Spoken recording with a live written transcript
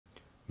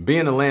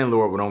being a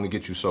landlord would only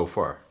get you so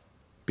far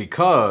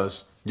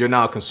because you're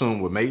now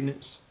consumed with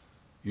maintenance.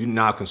 You're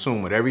now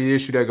consumed with every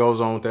issue that goes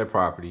on with that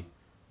property.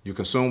 You're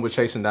consumed with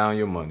chasing down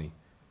your money,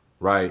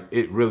 right?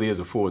 It really is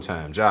a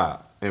full-time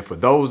job. And for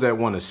those that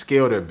want to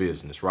scale their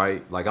business,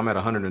 right? Like I'm at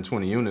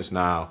 120 units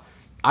now.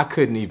 I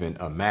couldn't even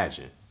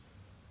imagine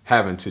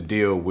having to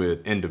deal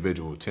with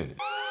individual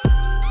tenants.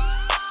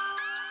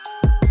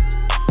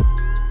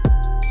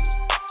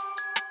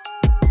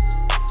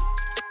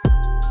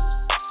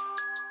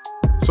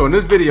 So in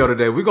this video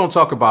today, we're gonna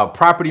talk about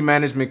property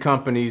management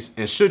companies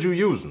and should you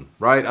use them,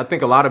 right? I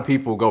think a lot of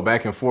people go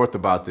back and forth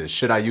about this.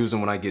 Should I use them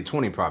when I get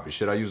 20 properties?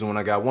 Should I use them when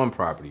I got one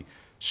property?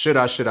 Should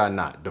I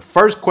not? The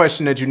first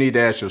question that you need to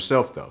ask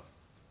yourself though,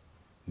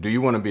 do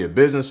you wanna be a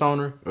business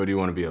owner or do you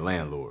wanna be a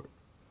landlord?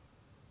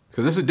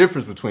 Because there's a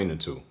difference between the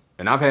two.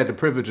 And I've had the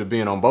privilege of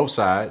being on both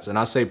sides. And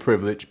I say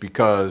privilege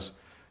because,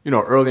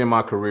 early in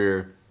my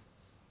career,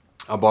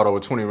 I bought over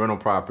 20 rental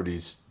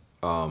properties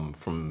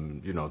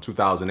from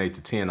 2008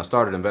 to 10. I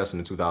started investing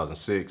in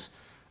 2006,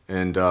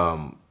 and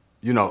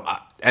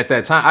at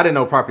that time I didn't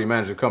know property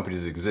management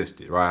companies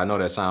existed. Right? I know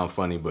that sounds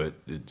funny, but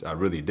I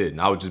really didn't.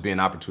 I was just being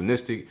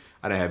opportunistic.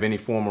 I didn't have any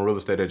formal real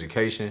estate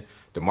education.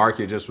 The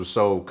market just was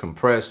so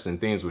compressed and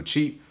things were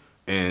cheap.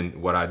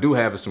 And what I do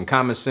have is some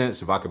common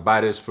sense. If I could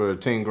buy this for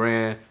 10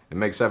 grand and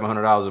make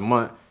 $700 a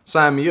month,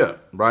 sign me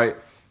up, right?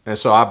 And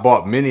so I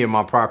bought many of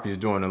my properties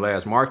during the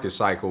last market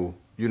cycle,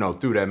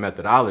 through that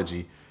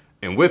methodology.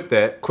 And with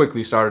that,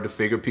 quickly started to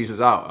figure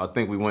pieces out. I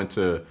think we went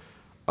to,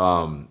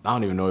 I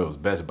don't even know if it was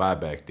Best Buy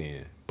back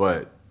then,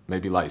 but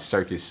maybe like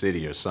Circuit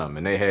City or something.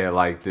 And they had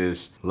like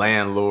this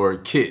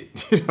landlord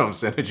kit,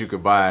 that you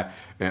could buy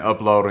and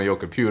upload on your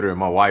computer. And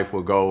my wife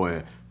would go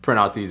and print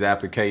out these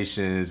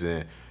applications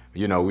and,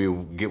 we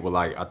would get with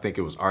I think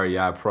it was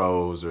REI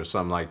Pros or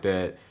something like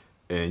that.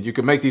 And you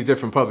could make these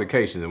different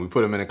publications and we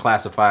put them in the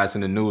classifieds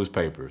in the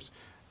newspapers.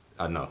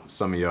 I know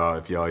some of y'all,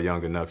 if y'all are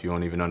young enough, you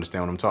don't even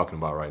understand what I'm talking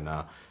about right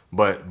now.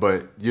 But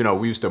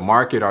we used to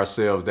market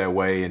ourselves that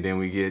way, and then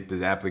we get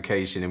this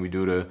application and we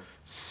do the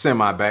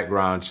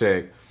semi-background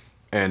check.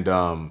 And,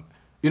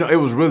 it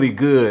was really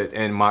good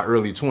in my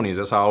early 20s.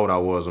 That's how old I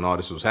was when all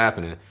this was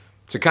happening.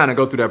 To kind of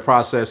go through that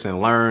process and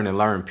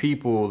learn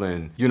people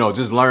and,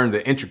 just learn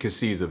the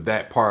intricacies of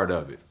that part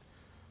of it.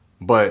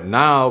 But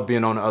now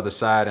being on the other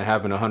side and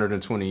having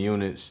 120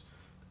 units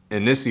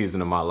in this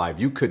season of my life,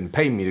 you couldn't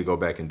pay me to go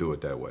back and do it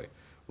that way,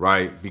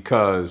 right?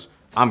 Because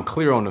I'm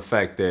clear on the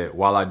fact that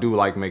while I do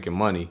like making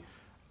money,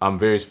 I'm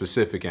very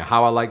specific in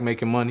how I like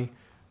making money,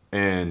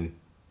 and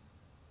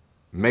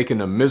making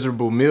a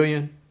miserable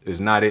million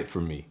is not it for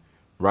me,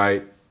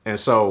 right? And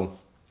so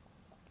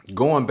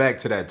going back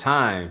to that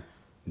time,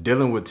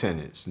 dealing with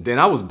tenants, then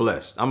I was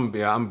blessed. I'm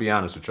gonna be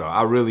honest with y'all.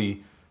 I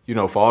really,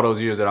 for all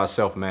those years that I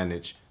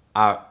self-managed,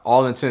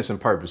 all intents and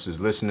purposes,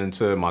 listening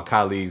to my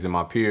colleagues and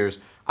my peers,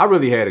 I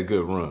really had a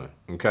good run,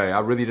 okay? I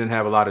really didn't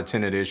have a lot of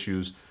tenant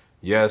issues.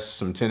 Yes,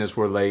 some tenants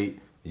were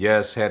late.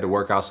 Yes, had to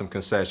work out some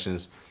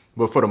concessions.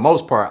 But for the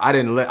most part, I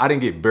didn't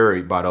get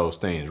buried by those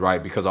things,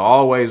 right? Because I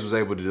always was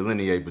able to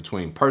delineate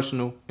between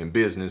personal and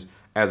business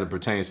as it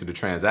pertains to the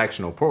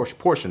transactional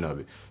portion of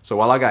it. So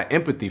while I got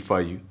empathy for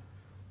you,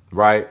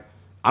 right,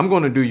 I'm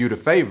going to do you the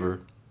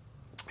favor.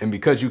 And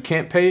because you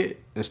can't pay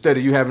it, instead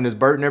of you having this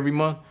burden every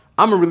month,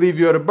 I'm going to relieve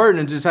you of the burden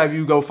and just have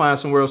you go find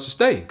somewhere else to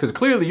stay. Because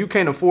clearly you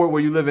can't afford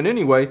where you're living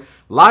anyway.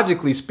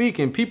 Logically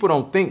speaking, people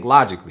don't think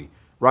logically,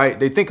 right?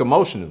 They think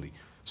emotionally.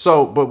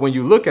 So, but when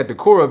you look at the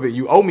core of it,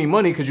 you owe me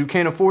money because you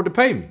can't afford to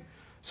pay me.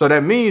 So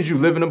that means you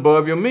living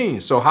above your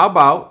means. So how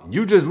about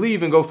you just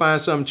leave and go find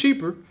something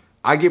cheaper?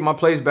 I get my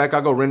place back.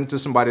 I go rent it to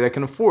somebody that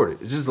can afford it.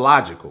 It's just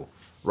logical,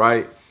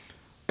 right?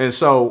 And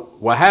so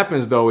what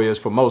happens though is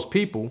for most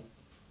people,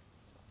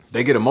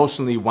 they get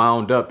emotionally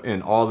wound up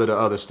in all of the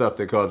other stuff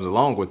that comes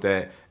along with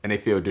that. And they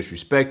feel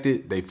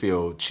disrespected. They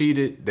feel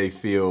cheated. They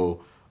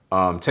feel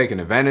taken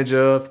advantage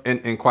of.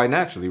 And quite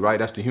naturally, right?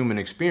 That's the human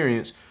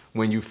experience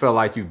when you feel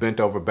like you've bent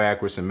over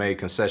backwards and made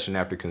concession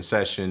after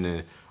concession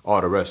and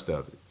all the rest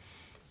of it.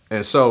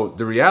 And so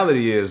the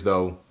reality is,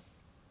 though,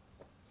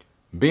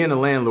 being a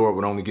landlord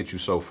would only get you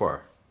so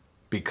far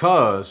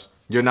because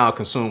you're now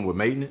consumed with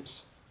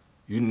maintenance.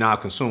 You're now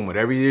consumed with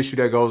every issue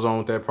that goes on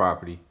with that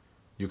property.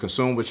 You're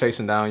consumed with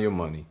chasing down your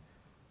money,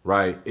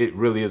 right? It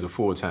really is a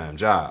full-time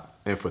job.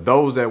 And for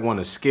those that want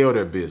to scale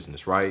their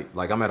business, right?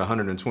 Like I'm at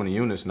 120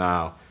 units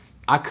now.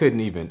 I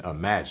couldn't even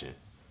imagine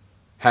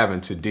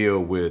having to deal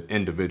with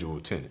individual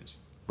tenants,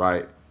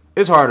 right?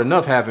 It's hard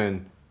enough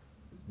having,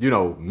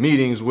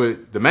 meetings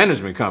with the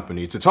management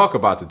company to talk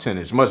about the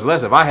tenants, much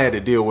less if I had to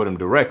deal with them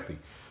directly.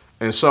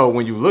 And so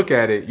when you look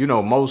at it,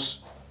 most,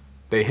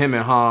 they hem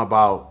and haw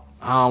about,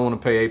 I don't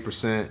want to pay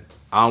 8%.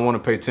 I don't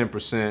want to pay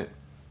 10%.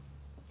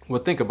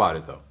 Well, think about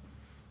it though.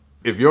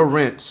 If your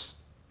rents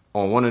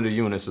on one of the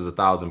units is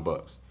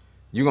 $1,000,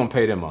 you're going to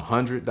pay them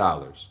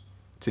 $100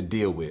 to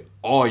deal with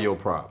all your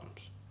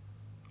problems.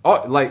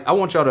 I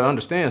want y'all to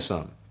understand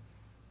something.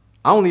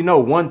 I only know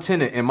one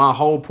tenant in my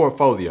whole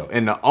portfolio.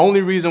 And the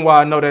only reason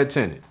why I know that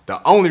tenant,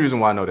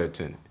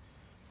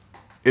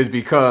 is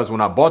because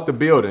when I bought the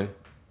building,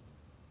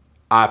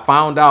 I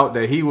found out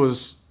that he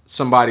was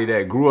somebody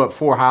that grew up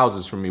 4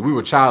 houses from me. We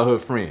were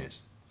childhood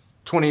friends.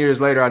 20 years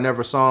later, I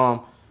never saw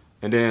him.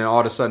 And then all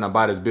of a sudden I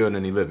buy this building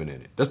and he living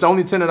in it. That's the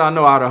only tenant I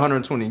know out of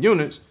 120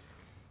 units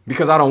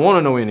because I don't want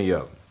to know any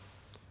of them.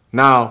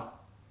 Now,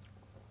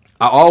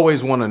 I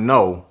always want to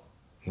know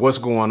what's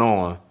going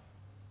on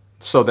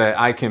so that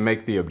I can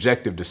make the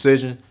objective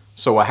decision.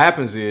 So what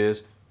happens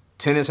is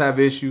tenants have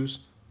issues.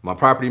 My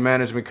property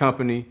management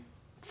company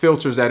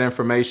filters that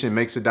information,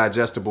 makes it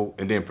digestible,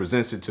 and then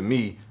presents it to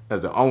me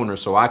as the owner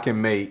so I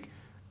can make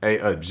an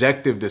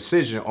objective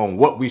decision on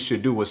what we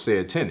should do with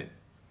said tenant.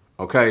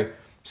 Okay?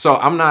 So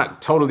I'm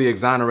not totally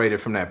exonerated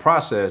from that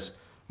process,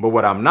 but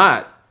what I'm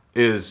not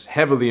is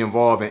heavily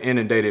involved and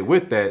inundated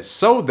with that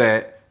so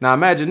that, now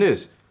imagine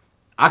this,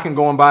 I can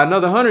go and buy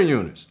another 100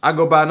 units. I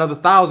go buy another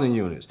 1,000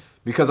 units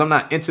because I'm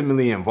not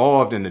intimately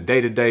involved in the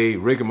day-to-day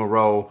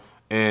rigmarole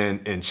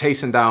and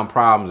chasing down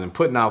problems and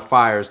putting out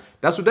fires.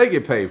 That's what they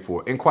get paid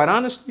for. And quite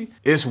honestly,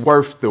 it's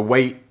worth the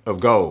weight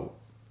of gold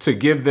to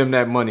give them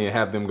that money and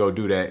have them go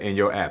do that in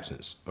your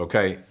absence,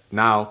 okay?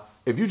 Now,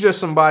 if you're just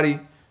somebody,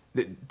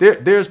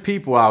 there's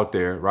people out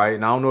there, right?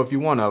 And I don't know if you're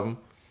one of them,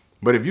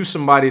 but if you're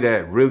somebody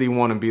that really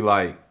want to be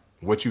like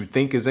what you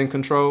think is in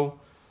control,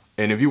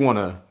 and if you want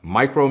to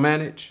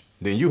micromanage,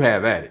 then you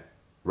have at it,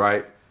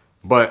 right?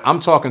 But I'm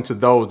talking to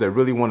those that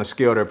really want to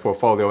scale their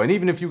portfolio. And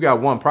even if you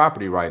got one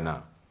property right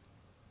now,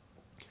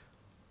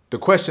 the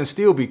question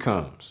still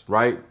becomes,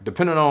 right?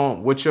 Depending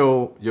on what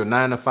your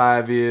 9 to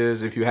 5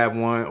 is, if you have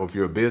one, or if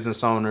you're a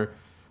business owner,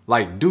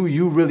 like, do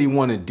you really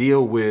want to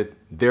deal with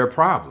their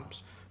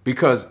problems?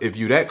 Because if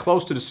you're that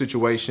close to the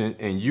situation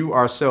and you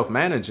are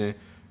self-managing,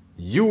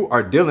 you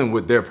are dealing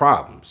with their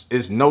problems.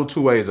 It's no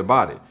 2 ways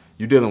about it.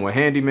 You're dealing with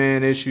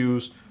handyman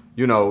issues,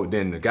 you know,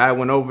 then the guy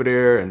went over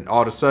there and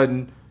all of a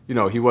sudden, you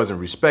know, he wasn't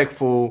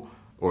respectful,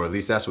 or at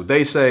least that's what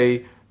they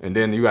say. And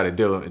then you got to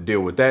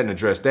deal with that and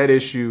address that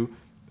issue.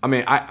 I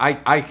mean,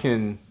 I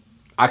can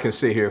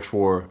sit here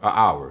for an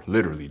hour,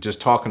 literally, just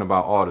talking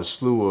about all the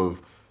slew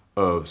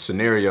of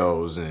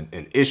scenarios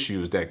and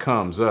issues that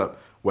comes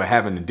up with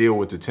having to deal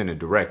with the tenant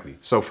directly.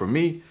 So for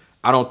me,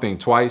 I don't think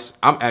twice.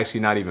 I'm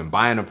actually not even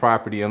buying a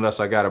property unless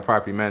I got a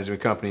property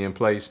management company in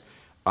place.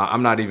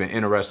 I'm not even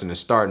interested in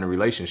starting a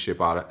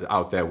relationship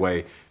out that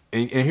way.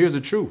 And here's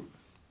the truth.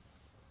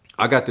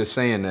 I got this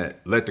saying that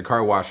let the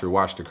car washer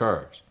wash the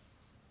cars,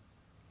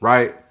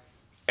 right?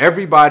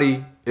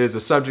 Everybody is a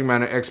subject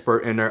matter expert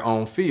in their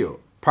own field.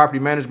 Property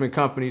management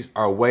companies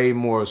are way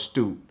more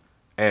astute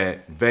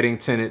at vetting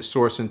tenants,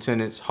 sourcing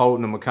tenants,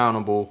 holding them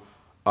accountable.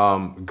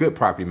 Good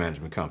property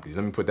management companies.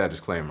 Let me put that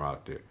disclaimer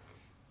out there.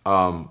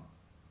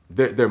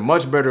 They're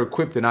much better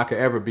equipped than I could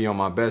ever be on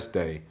my best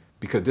day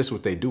because this is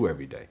what they do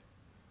every day.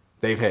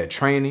 They've had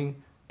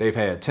training. They've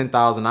had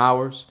 10,000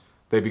 hours.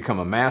 They become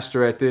a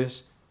master at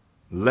this.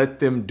 Let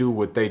them do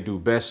what they do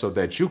best so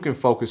that you can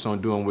focus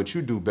on doing what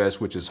you do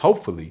best, which is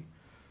hopefully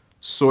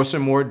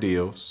sourcing more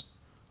deals,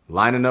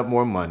 lining up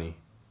more money,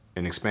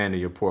 and expanding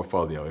your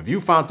portfolio. If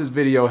you found this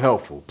video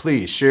helpful,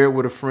 please share it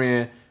with a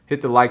friend,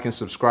 hit the like and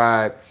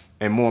subscribe,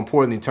 and more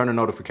importantly, turn the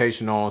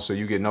notification on so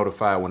you get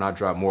notified when I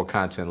drop more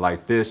content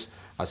like this.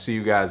 I'll see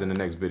you guys in the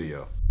next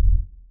video.